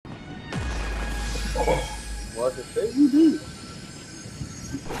What to say you did?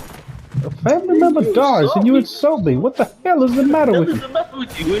 A family member dies and you insult me. What the hell is the matter with you? What's the matter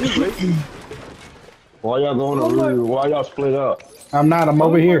with you anyway? Why y'all going to Ruru? Why y'all split up? I'm not. I'm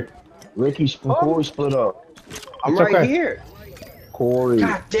over here. Ricky and Corey split up. I'm It's right okay. here. Corey.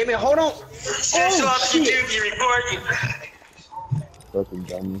 God damn it, hold on. Oh, shit. Fucking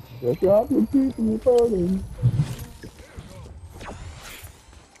dummy. That's your opportunity recording.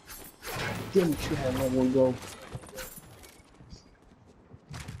 Damn it, you had one go.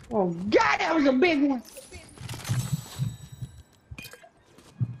 Oh, God, that was a big one.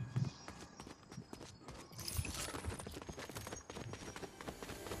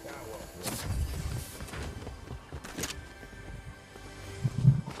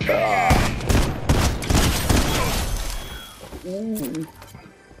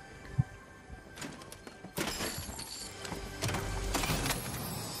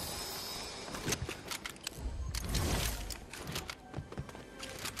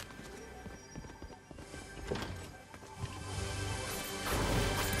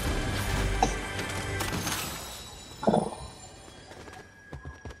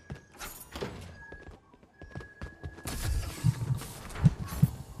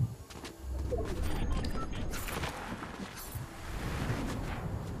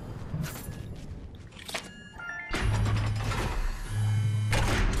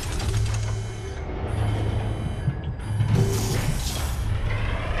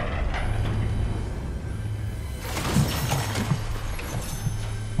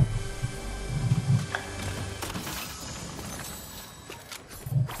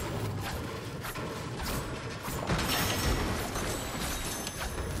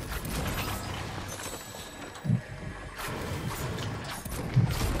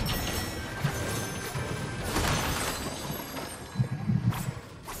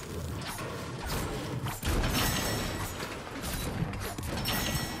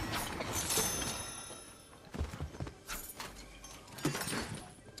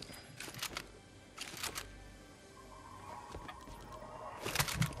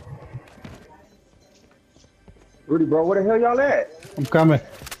 Rudy, bro, where the hell y'all at? I'm coming.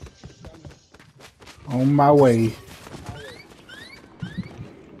 On my way.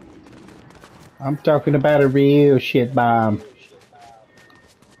 I'm talking about a real shit bomb.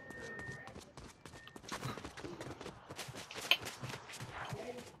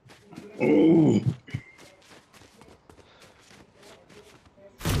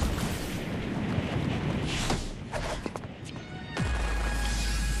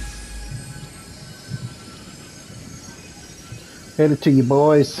 Headed to you,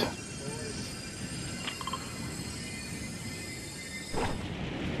 boys.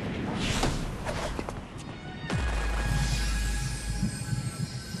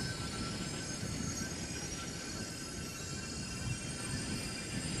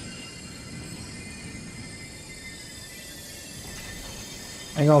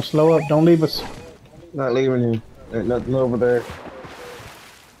 Ain't gonna slow up. Don't leave us. Not leaving you. Ain't nothing over there.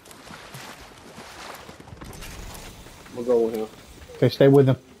 I'm gonna go with him. Okay, stay with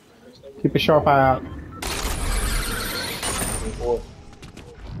them. Keep a sharp eye out.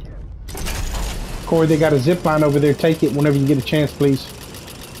 Corey, they got a zip line over there. Take it whenever you get a chance, please.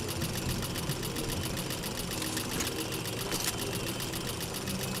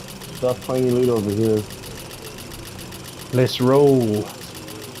 Stop playing your lead over here. Let's roll.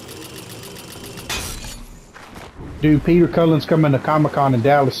 Dude, Peter Cullen's coming to Comic-Con in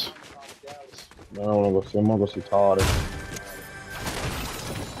Dallas. I don't want to go see. I'm gonna go see Todd.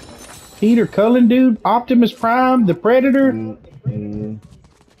 Peter Cullen, dude. Optimus Prime, the Predator. I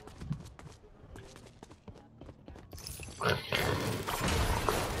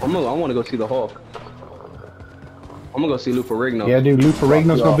want to go see the Hulk. I'm gonna go see Lou Ferrigno. Yeah, dude. Lou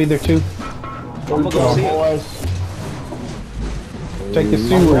Ferrigno's gonna be there too. I'm gonna go see him. Take the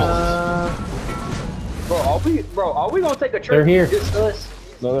sewers. Bro, are we gonna take a trip? They're here. Just us?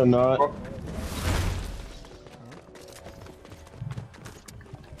 No, they're not. Bro.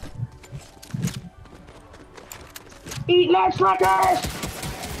 Eat like suckers!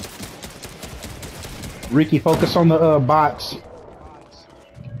 Ricky, focus on the bots.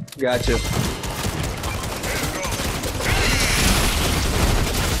 Gotcha. You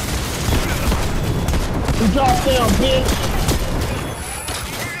drop down, bitch.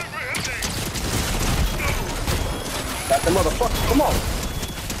 Got the motherfucker. Come on.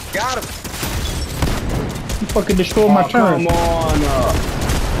 Got him. You fucking destroyed my turn. Come on.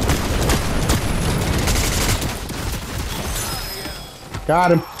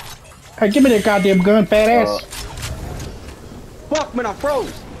 Got him. Hey, give me that goddamn gun, fat ass. Fuck, man, I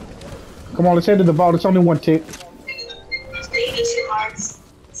froze. Come on, let's head to the vault. It's only one tick. 82 hearts.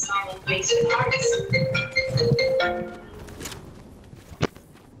 Solid basic hearts.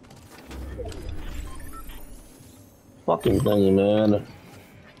 Fucking thingy, man.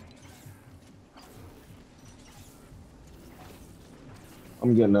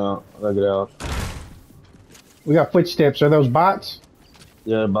 I'm getting out. I gotta get out. We got footsteps. Are those bots?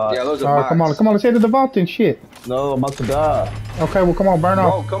 Yeah, bye. Yeah, those are All right, bots. come on, let's head to the vault and shit. No, I'm about to die. Okay, well, come on, burn Bro,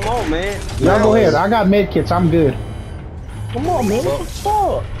 off. come on, man. Y'all go ahead. I got med kits. I'm good. Come on, man. What the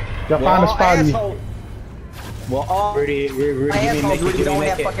fuck? Y'all find a spot in you. Well, all Rudy, give me a assholes make it, really give me don't a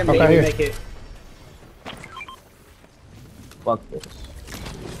have make it. fucking Okay, Give me here. a make it. Fuck this.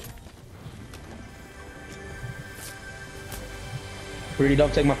 Rudy,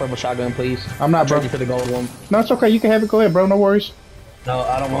 don't take my purple shotgun, please. I'm not, I'll trade bro. you for the gold one. No, it's okay. You can have it. Go ahead, bro. No worries. No,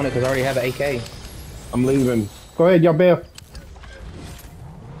 I don't want it because I already have an AK. I'm leaving. Go ahead, y'all bail.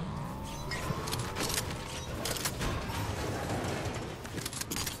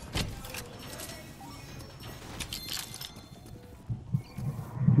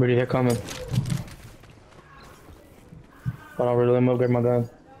 Rudy, they're coming. Hold on, Rudy, let me go grab my gun.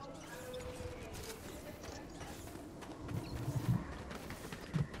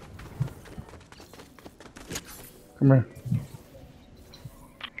 Come here.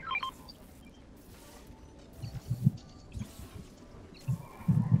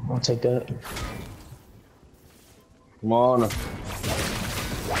 I'll take that. Come on. Let's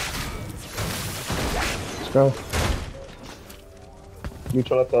go. You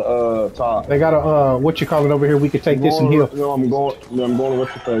try at the top. They got a what you call it over here. We could take this and heal. No, I'm going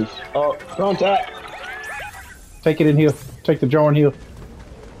with the face. Oh, contact. Take it and heal. Take the jar and heal.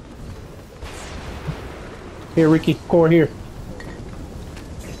 Here, Ricky. Core here.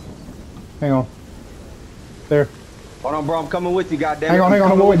 Hang on. There. Hold on, bro. I'm coming with you, goddamn. Hang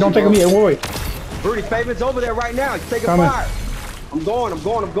on. Wait, don't take him yet. Wait. Rudy, Fabian's over there right now. He's taking Coming. fire. I'm going.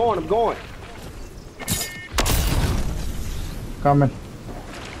 Coming.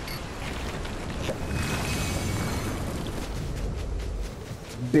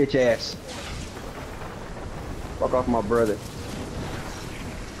 Bitch ass. Fuck off my brother.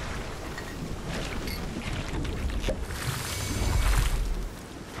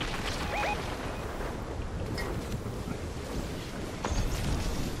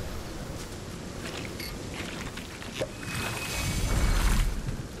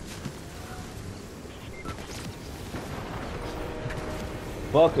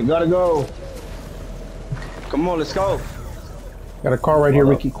 Fuck it, gotta go. Come on, let's go. Got a car right here,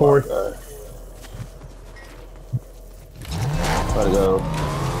 Ricky. Corey. Gotta go.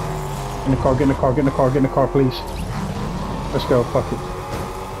 Get in the car, please. Let's go. Fuck it.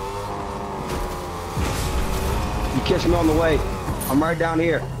 You catch me on the way. I'm right down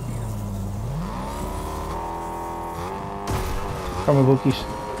here. Coming, Bookies.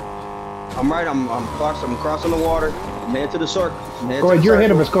 I'm crossing the water. I'm headed to the circle. Go ahead. You're ahead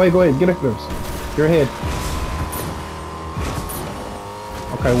of us. Go ahead. Get ahead of us. You're ahead.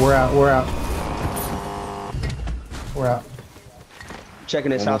 Okay, we're out. Checking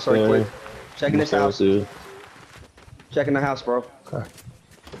this house right quick. Checking this house. Dude. Checking the house, bro. Okay.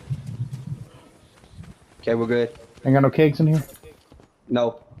 Okay, we're good. Ain't got no kegs in here?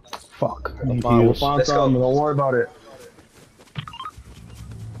 No. Fuck. I need Fine, we'll heals. find Let's go. something. Don't worry about it.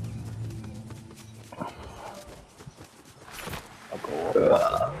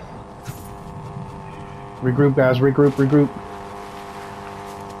 Regroup, guys. Regroup.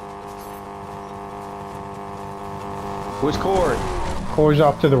 Where's Corey? Corey's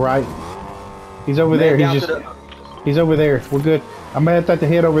off to the right. He's over there. He's over there. We're good. I'm gonna have to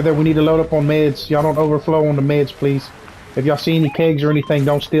head over there. We need to load up on meds. Y'all don't overflow on the meds, please. If y'all see any kegs or anything,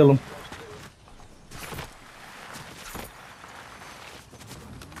 don't steal them.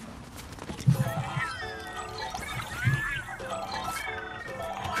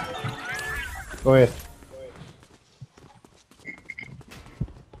 Go ahead.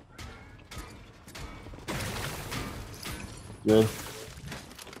 Good.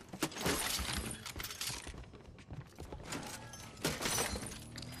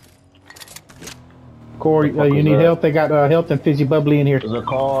 Corey, you need help? They got health and fizzy bubbly in here. There's a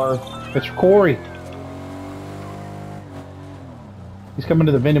car. It's Corey. He's coming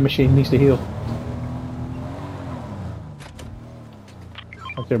to the vending machine. He needs to heal.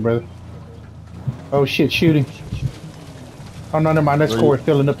 Okay, brother. Oh shit, shooting. Oh no, never mind. That's Corey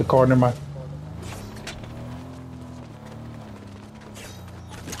filling up the car. Never mind.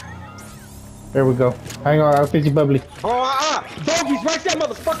 There we go. Hang on, fizzy bubbly. Oh, doggies right there,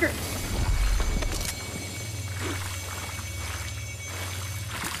 motherfucker.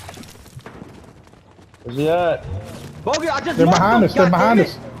 Where's he at? Bogey, I just They're marked behind them. us. They're God behind damn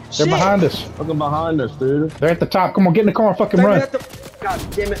us. it. They're Shit. behind us. Fucking behind us, dude. They're at the top. Come on, get in the car and fucking They're run. at the- God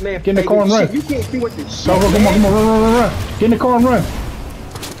damn it, man. Get in the Fabian, car and run. shit, you can't see what the shit, Go, come on, man. come on, run. Get in the car and run.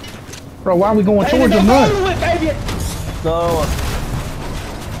 Bro, why are we going Fabian, towards them? don't Run. follow it, Fabian. No.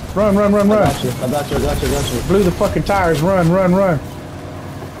 Run. I got you. Blew the fucking tires. Run.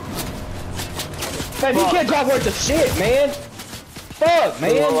 Baby, you can't drive worth of shit, man. Fuck,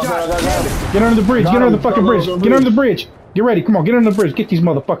 man. Get under the bridge. Get under the fucking bridge. Go, go, go. Get under the bridge. Get ready. Come on, get under the bridge. Get these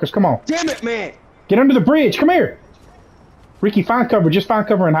motherfuckers. Come on. Damn it, man. Get under the bridge. Come here. Ricky, find cover. Just find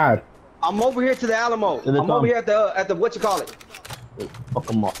cover and hide. I'm over here to the Alamo. Here they I'm come. over here at the what you call it. Fuck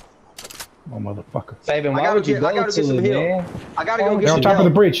him up. Oh, motherfucker. Fabian, I why gotta would you get- go I gotta get to some it, help. man? I gotta go They're get They're on some top of the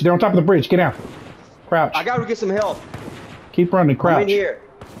help. bridge. They're on top of the bridge. Get down. Crouch. I gotta get some help. Keep running. I'm in Crouch. here.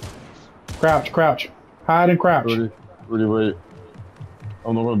 Crouch. Hide and crouch. Rudy, wait.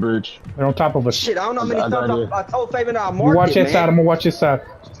 I'm on the bridge. They're on top of us. Shit, I don't know how many I got times it. I told Fabian I You marked watch it, that man. side. I'm gonna watch this side.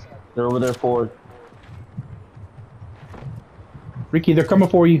 They're over there forward. Ricky, they're coming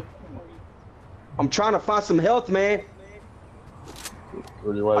for you. I'm trying to find some health, man.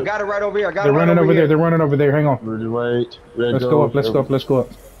 Rudy, wait. I got it right over here. I got They're it right running over there. here. They're running over there. Hang on. Rudy, wait. Let's go up. Let's go up.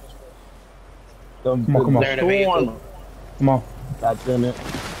 Come on. They're in a vehicle. Come on. God damn it.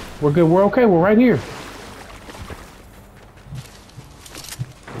 We're good. We're okay. We're right here.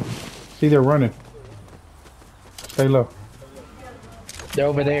 See, they're running. Stay low. They're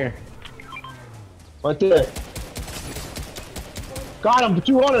over there. Right there. Got him for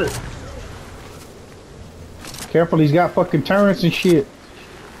 200. Careful, he's got fucking turrets and shit.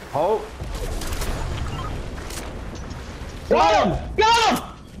 Oh, Got him.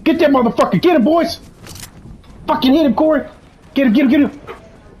 Get that motherfucker. Get him, boys. Fucking hit him, Corey. Get him.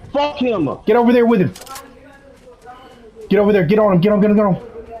 Fuck him. Get over there with him. Get over there. Get on him. Get on him.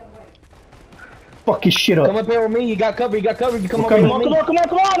 Fuck his shit Come up. up here with me. You got cover. You come I'm up coming. here with me.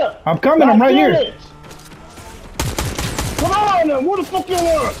 Come on. I'm coming. I'm right here. It. Come on. What the fuck you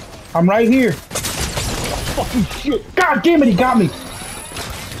want? I'm right here. Fucking shit. God damn it, he got me.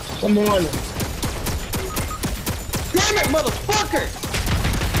 Come on. damn it, motherfucker!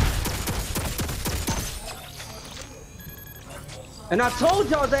 And I told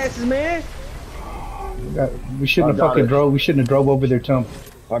y'all's asses, man. We shouldn't have I got fucking it. drove. We shouldn't have drove over there, Tom.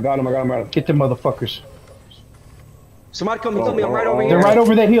 I got him. Get them motherfuckers. Somebody come and tell me I'm right over here. They're right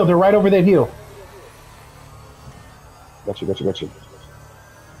over that hill. Got you.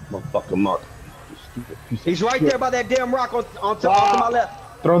 Motherfucker, Mark. He's right there by that damn rock on to my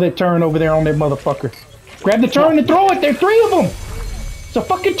left. Throw that turn over there on that motherfucker. Grab the turn and throw it. There's 3 of them. It's a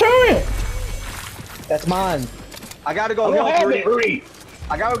fucking turret. That's mine. I gotta go help Rudy.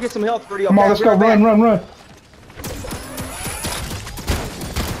 I gotta go get some health, Rudy. Come on, let's go. Run. I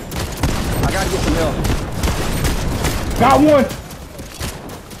gotta get some help. Got one.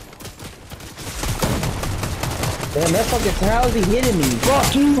 Damn, that fucking how's he hitting me?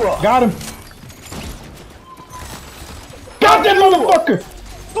 Fuck you. Got him. Got that motherfucker.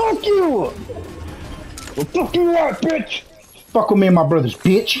 Fuck you. Well, fuck you up, bitch. Fuck with me and my brothers,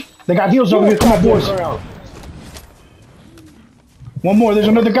 bitch. They got heels over here. Come on, boys. One more. There's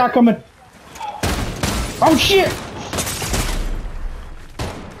another guy coming. Oh, shit.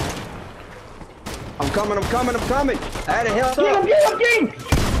 I'm coming. I had a health Get up. him.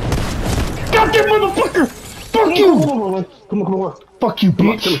 Got that motherfucker. Fuck you. Come on. Fuck you,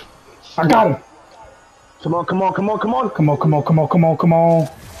 bitch. I got him. Come on. Come on.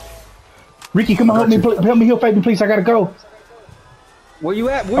 Ricky, come on, help me heal Fabian, please. I gotta go. Where you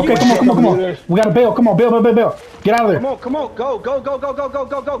at? Where Okay, you come at? on. We got a bail. Come on, bail. Get out of there. Come on. Go.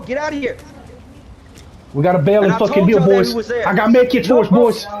 Get out of here. We got a bail And and I fucking told heal, y'all that boys. he was there. I got medkits for us,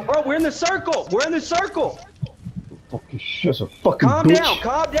 boys. Bro, we're in the circle. Fucking shit. That's a fucking Calm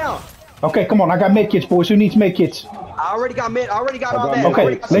bitch. down. Okay, come on. I got medkits, boys. Who needs medkits? I already got all that.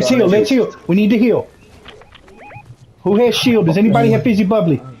 Okay, let's heal. We need to heal. Who has shield? Does anybody have fizzy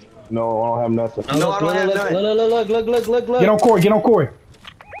bubbly? No, I don't have nothing. No, I don't have none. Look. Get on Corey.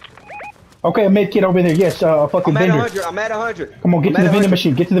 Okay, a medkit over there. Yes, fucking I'm vendor. at 100. Come on, get to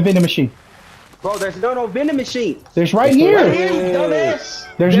the vending machine. Bro, there's no vending machine. There's right here. Right here, you dumbass.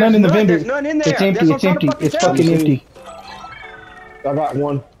 There's none in the vendor. There's none in there. It's empty. That's what I'm trying to It's tell fucking you. empty. I got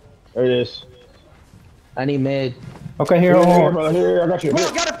one. There it is. I need med. Okay, here, hold on. Here, I got you. Bro,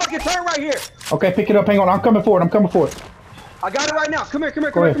 I got a fucking turn right here. Okay, pick it up. Hang on. I'm coming for it. I got it right now. Come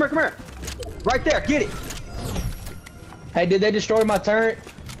here. Right there, get it. Hey, did they destroy my turret?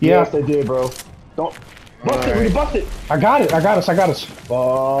 Yeah, Yes, they did, bro. Don't. Bust it, Rudy, bust it. I got us.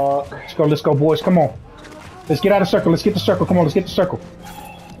 Fuck. Let's go, boys. Come on. Let's get out of circle. Let's get the circle. Come on, let's get the circle.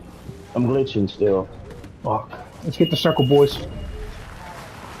 I'm glitching still. Fuck. Let's get the circle, boys.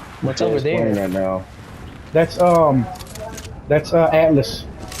 What's over there? Right now. That's Atlas.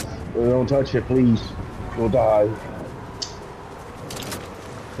 Don't touch it, please. You'll die.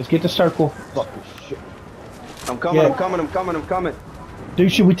 Let's get the circle. Fucking shit. I'm coming, Yeah. I'm coming.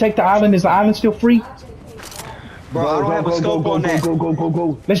 Dude, should we take the island? Is the island still free? Bro, I don't have a scope on that.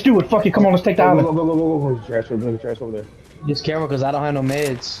 Go. Let's do it. Fuck it. Come on, let's take the island. Go. Trash over there. Just careful, because I don't have no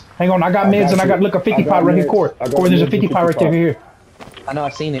meds. Hang on, I got meds and I got, look, a 50 pot right here, Corey. Corey, there's a 50 pot right there, here. I know,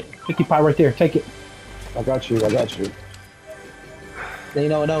 I've seen it. 50 pot right there, take it. I got you. You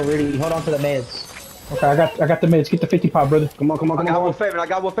know, no, really, hold on to the meds. Okay, I got the meds. Get the 50 pot, brother. Come on. I got one favor,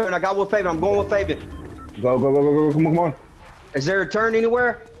 I'm going with favor. Go. Come on. Is there a turn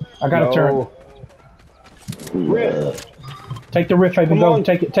anywhere? I got a turn. Riff. Take the riff, Faven, go.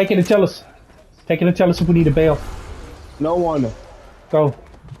 Take it and tell us. Take it and tell us if we need a bail. No one. Go.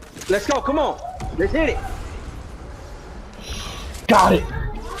 Let's go, come on. Let's hit it. Got it.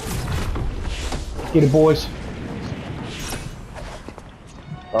 Get it, boys.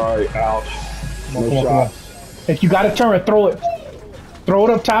 Alright, ouch. Come No on. shots. If you got a turn, throw it. Throw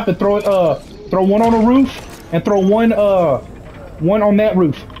it up top and throw it, throw one on the roof and throw one on that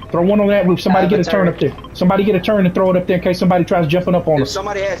roof. Throw one on that roof. Somebody get a turn up there. Somebody get a turn and throw it up there in case somebody tries jumping up on If us.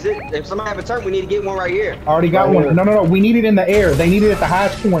 somebody has it, if somebody have a turn, we need to get one right here. I already got one. No. We need it in the air. They need it at the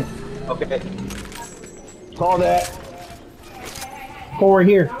highest point. Okay. Call that. Corey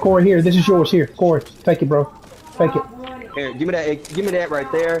here. This is yours here. Corey, take it, bro. Take it. Here, give me that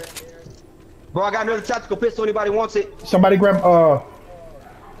right there. Bro, I got another tactical pistol. Anybody wants it? Somebody grab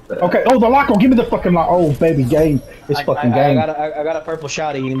okay. Oh, the lock on. Give me the fucking lock. Oh, baby, game. It's fucking game. I got a purple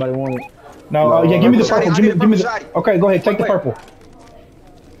shotty. Anybody want it? No, yeah, give me the Purple purple. shotty, Give me the. shotty. Okay, go ahead. Take the Wait. purple.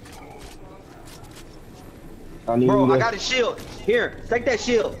 I need Bro, you I to got a shield. Here, take that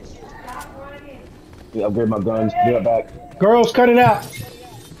shield. upgrade my guns. Be right back. Girls, cut it out.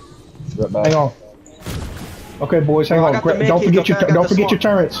 Be right back. Hang on. Okay, boys, hang Bro, I on. got the med Don't kits, forget okay? I your got don't the forget your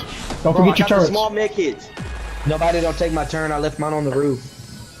small- turrets. Don't Bro, forget your I got the turrets. small med kits. Nobody don't take my turn. I left mine on the roof.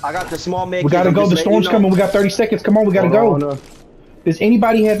 I got the small med We kits. gotta I'm go. just The letting storm's you know. coming. We got 30 seconds. Come on, we gotta Hold go. on. Does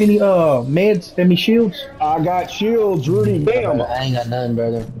anybody have any meds? Any shields? I got shields, Rudy. Bam. I ain't got none,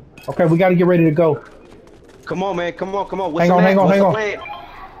 brother. Okay, we gotta get ready to go. Come on, man. Come on. What's Hang the on, plan? hang on, What's hang the on.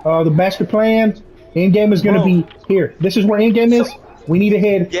 plan? The master plan. End game is gonna Bro. be here. This is where end game is. We need to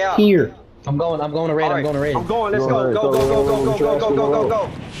head Yeah. here. I'm going to red. All I'm going to red. I'm going. Let's Go go. ahead, Go.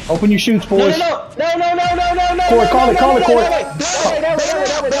 Open your chutes, boys. No. Corey, call it, Corey.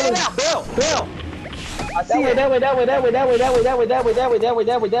 Bill. I see it. That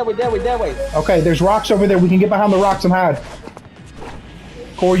way. Okay, there's rocks over there. We can get behind the rocks and hide.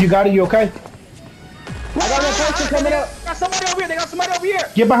 Corey, you got it? You okay? I got no person coming up. Got somebody over here. They got somebody over here.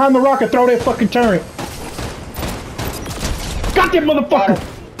 Get behind the rock and throw that fucking turret. Got that motherfucker.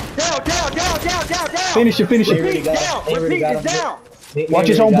 Down. Finish it. Repeat, down. Repeat, it's down. Watch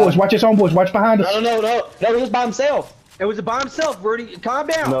his homeboys. Watch his homeboys. Watch behind us. No, he was by himself. It was by himself, Rudy. Calm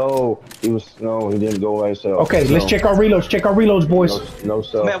down. No, he didn't go by himself. Okay, let's check our reloads. Check our reloads, boys. No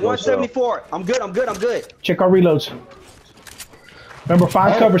self. I'm at 174. I'm good. Check our reloads. Remember,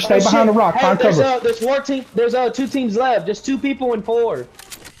 find cover. Stay behind the rock. Find cover. There's 4 teams. There's 2 teams left. Just 2 people and 4.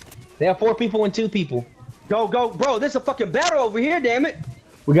 They have 4 people and 2 people. Go, bro. This is a fucking battle over here. Damn it.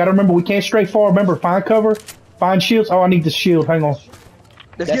 We gotta remember, we can't stray far. Remember, find cover. Find shields. Oh, I need the shield. Hang on.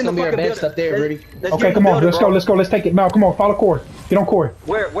 Let's That's get in gonna the be our fucking best up there, Rudy. Let's Okay, get in come the on. building, Let's go. Let's take it. No, come on. Follow Corey. Get on Corey.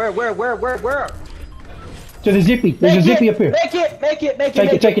 Where? To the zippy. There's a zippy up here. Make it. Take it.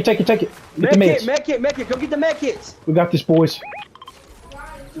 Get the meds. Make it. Go get the med kits. We got this, boys.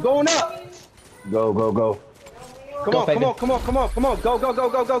 Going up. Go. Come on.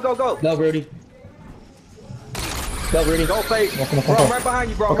 Go. No, Rudy. Go, Faith. Come on. Bro, I'm right behind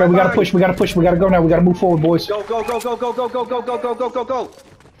you, bro. Okay, right we gotta behind push. We gotta go now. We gotta move forward, boys. you. Go.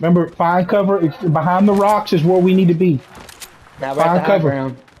 Remember, find cover. It's behind the rocks is where we need to be. Now we're at Find the high cover.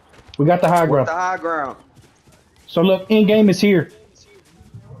 ground. We got the high ground. The high ground. So look, end game is here.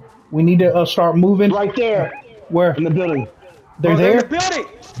 We need to start moving. Right there Where? in the building. They're Bro, in there. the building.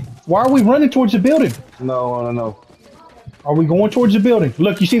 Why are we running towards the building? No. Are we going towards the building?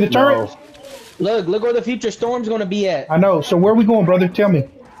 Look, you see the turret? Look where the future storm's gonna be at. I know. So where are we going, brother? Tell me.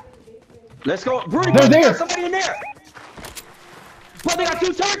 Let's go. Rudy, They're there. got somebody in there. Bro, they got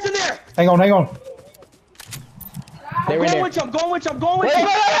 2 turrets in there. Hang on. They're in I'm there. going with you.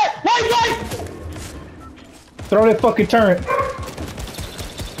 Wait! Throw that fucking turret.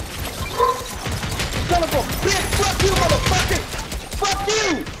 Son of a bitch. Fuck you, motherfucker. Fuck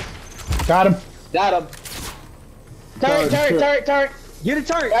you. Got him. Got him. Turret. Get a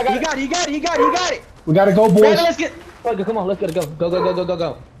turret. I got He got it. We gotta go, boys. Brandon, let's get. Come on, let's go.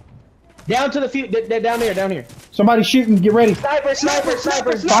 Go. Down to the few. Down here. Somebody shooting. Get ready. Sniper.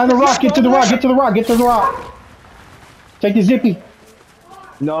 Find the rock. Get to the rock. Take the zippy.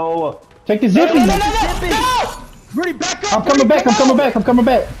 No. Take the zippy. No! Rudy, back up. I'm coming back.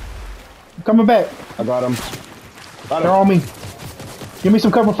 I got him. They're on me. Give me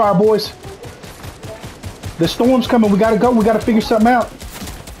some cover fire, boys. The storm's coming. We gotta go. We gotta figure something out.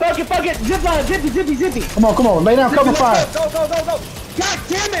 Fuck it. Zip line. Zippy. Come on. Lay down cover fire. Go. God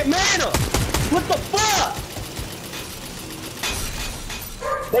damn it, man. What the fuck?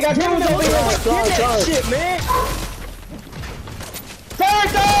 They got dudes over here. Get that shit, man.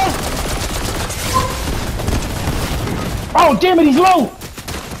 Turtle! Oh, damn it. He's low.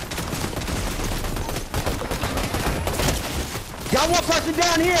 Got one person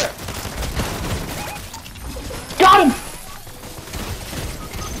down here. Got him.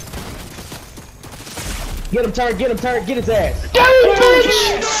 Get him, turn, get his ass. Get him, bitch.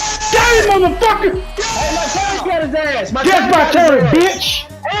 Get him, motherfucker. Hey, my turret got his ass. Get my turret, bitch.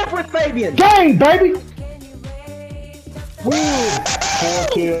 And with Fabian. Gang, baby. 4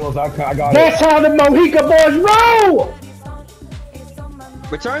 kills. I got That's how the Mojica boys roll.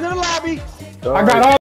 Return to the lobby. it. I got all